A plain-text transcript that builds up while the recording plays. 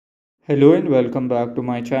Hello and welcome back to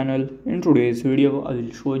my channel. In today's video I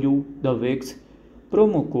will show you the Wix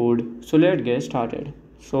promo code. So let's get started.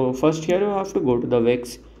 So first here you have to go to the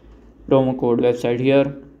Wix promo code website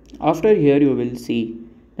here. After here you will see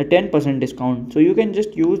the 10% discount. So you can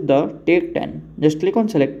just use the take 10. Just click on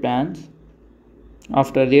select plans.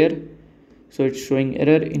 After there, so it's showing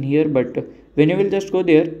error in here, but when you will just go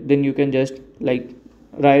there, then you can just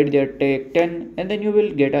write there take 10 and then you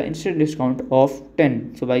will get an instant discount of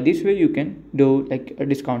 10. So by this way you can do like a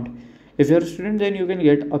discount. If you're a student, then you can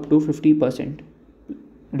get up to 50%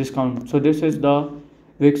 discount. So this is the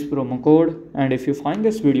Wix promo code, and if you find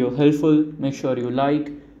this video helpful, make sure you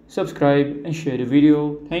like, subscribe and share the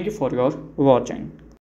video. Thank you for your watching.